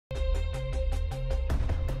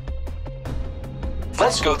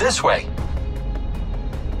Let's go this way.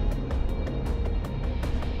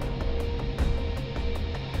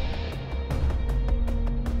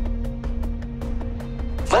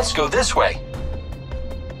 Let's go this way.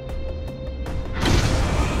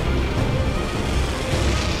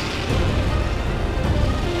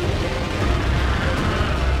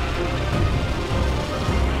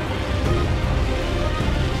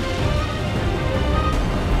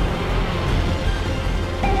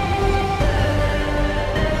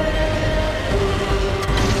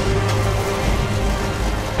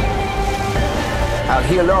 I'll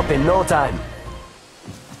heal up in no time.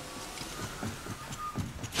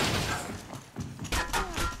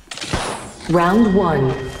 Round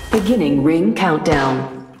 1. Beginning ring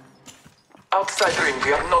countdown. Outside ring,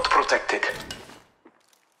 we are not protected.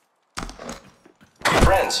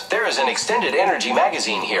 Friends, there is an extended energy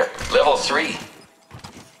magazine here. Level 3.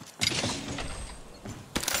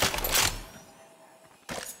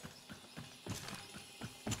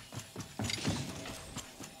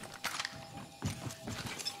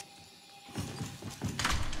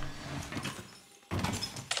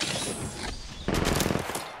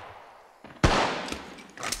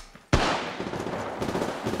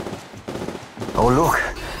 Oh look,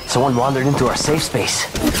 someone wandered into our safe space.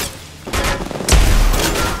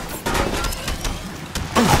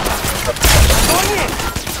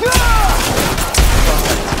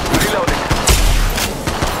 Reloading.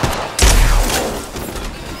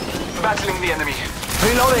 Battling the enemy.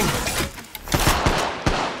 Reloading!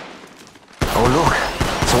 Oh look,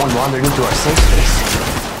 someone wandered into our safe space.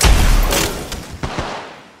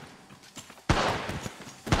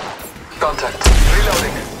 Contact.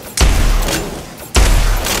 Reloading.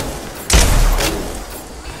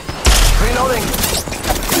 Reloading!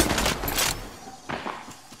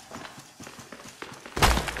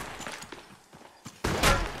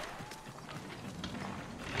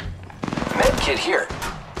 Medkit here.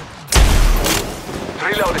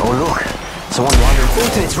 Reloading. Oh look, someone wandered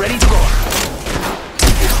into it's ready to go.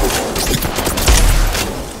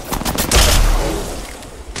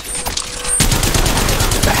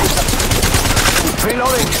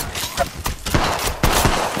 Reloading!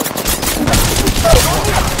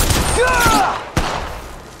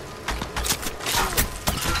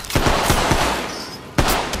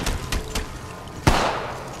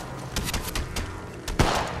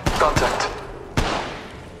 Contact.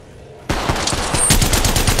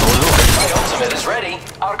 Oh look, my ultimate is ready.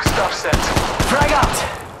 Arc star set. Frag out!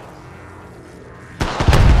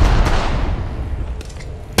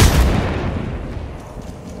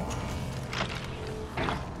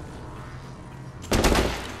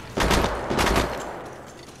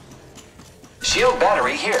 Shield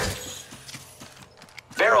battery here.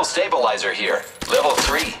 Barrel stabilizer here. Level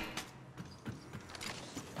 3.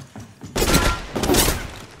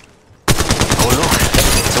 Oh look,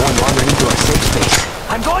 someone wandered into our safe space.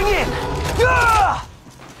 I'm going in! Ah!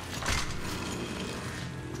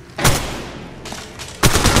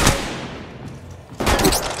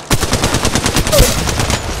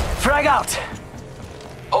 Frag out!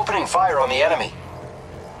 Opening fire on the enemy.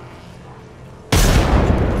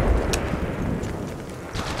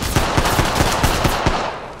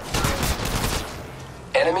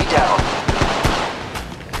 Enemy down.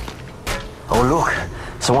 Oh look,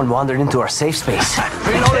 someone wandered into our safe space.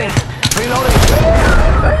 Reloading! Reloading!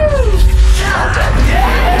 Contact.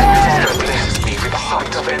 Replaces me with the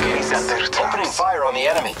heart of enemies and their Opening traps. fire on the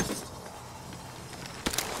enemy.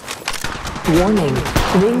 Warning.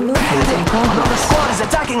 Ring movement in Another progress. squad is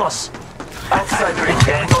attacking us! Outside ring,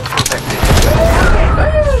 we are not protected.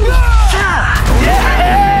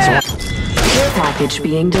 Care package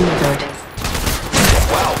being delivered.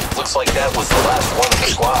 Wow, looks like that was the last one of the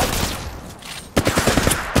squad.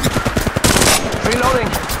 Reloading!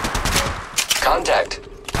 Contact.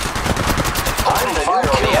 Opening fire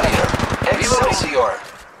on the enemy. Excelsior.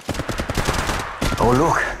 Oh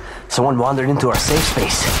look, someone wandered into our safe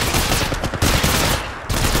space.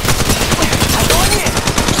 I'm going in!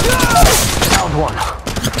 Found one.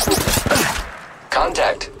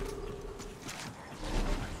 Contact.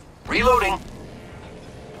 Reloading.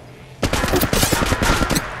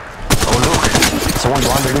 Oh look, someone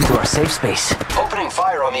wandered into our safe space. Opening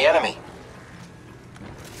fire on the enemy.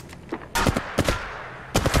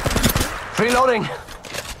 Reloading!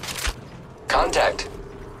 Contact.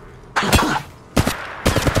 I'm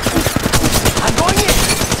going in!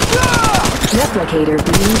 Replicator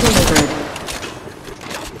being delivered.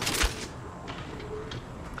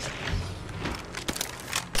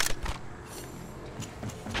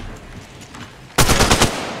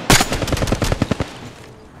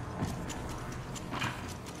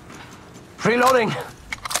 Reloading.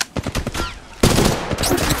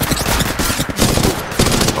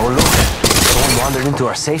 Oh look, someone wandered into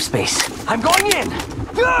our safe space. I'm going in!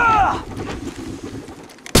 Ah!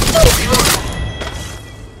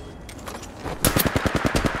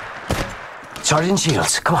 Charging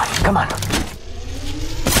shields. Come on, come on.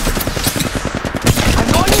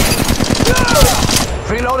 I'm going in! Ah!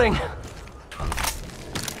 Reloading.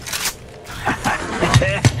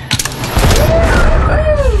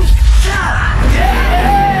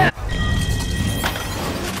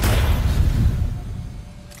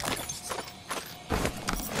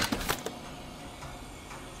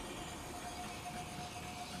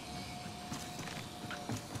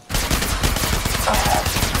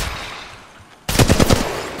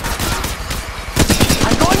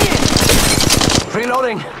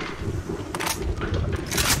 Reloading.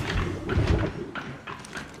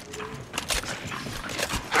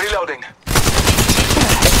 Reloading.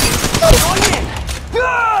 Going in.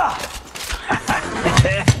 Ah!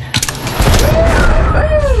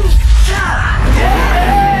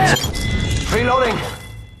 Reloading.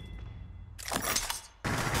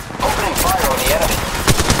 Opening fire on the enemy.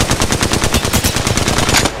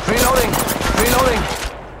 Reloading. Reloading.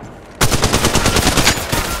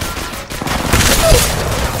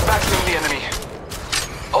 Battling the enemy.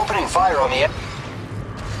 Opening fire on the enemy.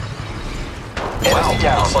 Enemy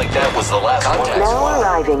down. Looks like that was the last contact. Now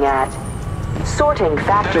arriving at sorting There is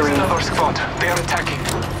factory. another squad. They are attacking.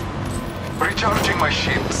 Recharging my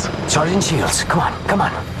shields. Charging shields. Come on, come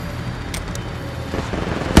on.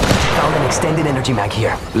 Found an extended energy mag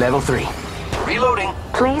here. Level 3. Reloading.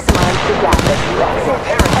 Please mind the gap as you exit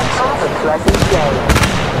and have a pleasant day.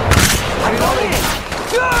 Reloading.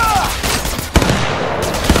 Ah!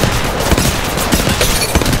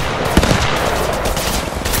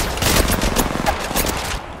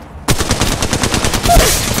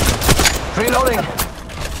 Reloading.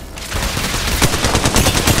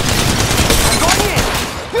 I'm going in.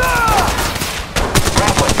 Ah!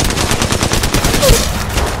 Grappling.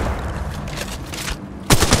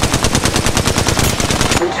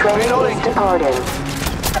 The train Reloading. is departing.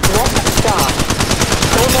 Next stop,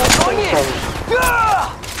 Zooba Going in. Station.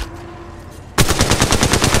 Ah!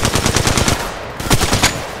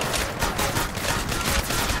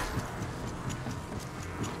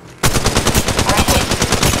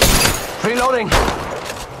 Reloading.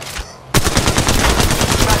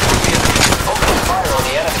 Opening fire on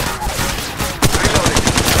the enemy. Reloading.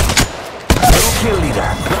 New kill leader.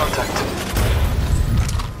 Contact.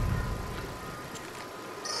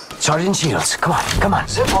 Charging shields. Come on, come on.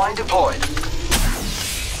 Zipline deployed.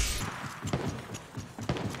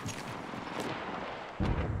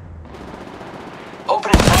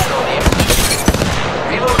 Opening fire on the enemy.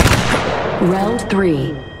 Reloading. Round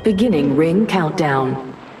 3, beginning ring countdown.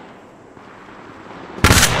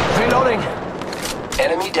 Reloading.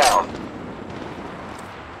 Enemy down.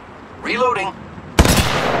 Reloading.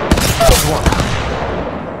 One.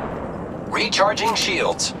 Recharging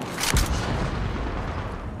shields.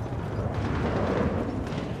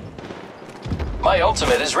 My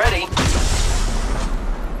ultimate is ready.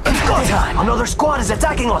 Go time. Another squad is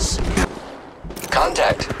attacking us.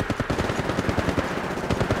 Contact.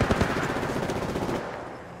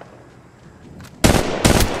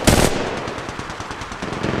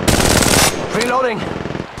 Reloading.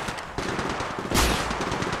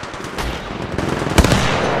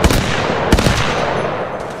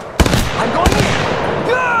 I'm going in.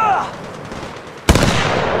 Ah!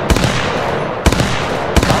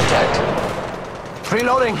 Contact.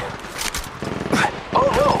 Reloading. Oh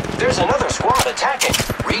no, there's another squad attacking.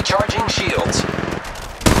 Recharging shields.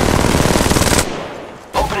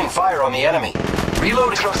 Opening fire on the enemy.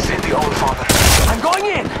 Reloading. Trust in the All Father. I'm going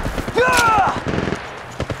in. Ah!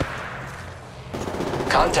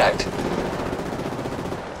 Contact.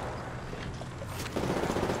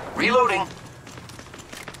 Reloading.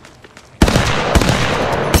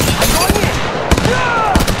 I'm going in.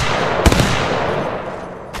 Ah!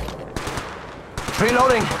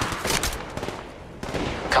 Reloading.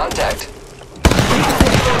 Contact.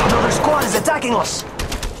 Another squad is attacking us.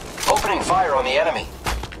 Opening fire on the enemy.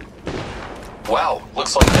 Wow,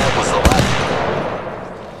 looks like that was the last.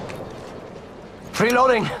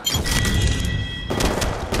 Reloading.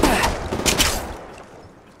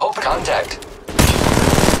 Open contact.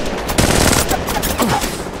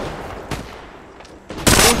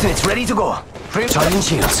 Ultimate's ready to go. Charging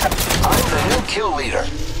shields. I'm the new kill leader.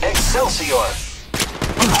 Excelsior.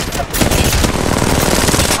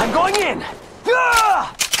 I'm going in.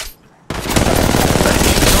 Ah!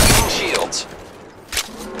 Recharging shields.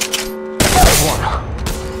 One.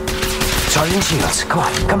 Charging shields. Come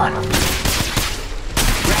on, come on.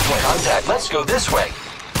 way. Contact, let's go this way.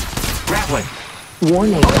 Grappling.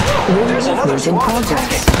 Warning. There's Ring another movement in squad progress.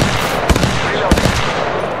 attacking.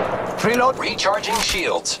 Reload. Recharging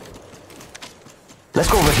shields. Let's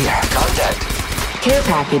go over here. Contact. Care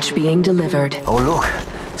package being delivered. Oh, look.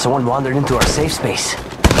 Someone wandered into our safe space.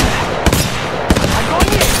 I'm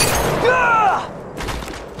going in! Ah!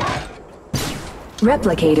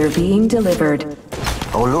 Replicator being delivered.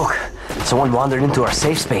 Oh, look. Someone wandered into our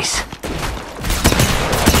safe space.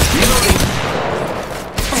 Reloading.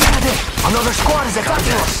 Another squad is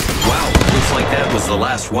attacking us! Wow, looks like that was the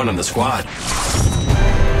last one in the squad.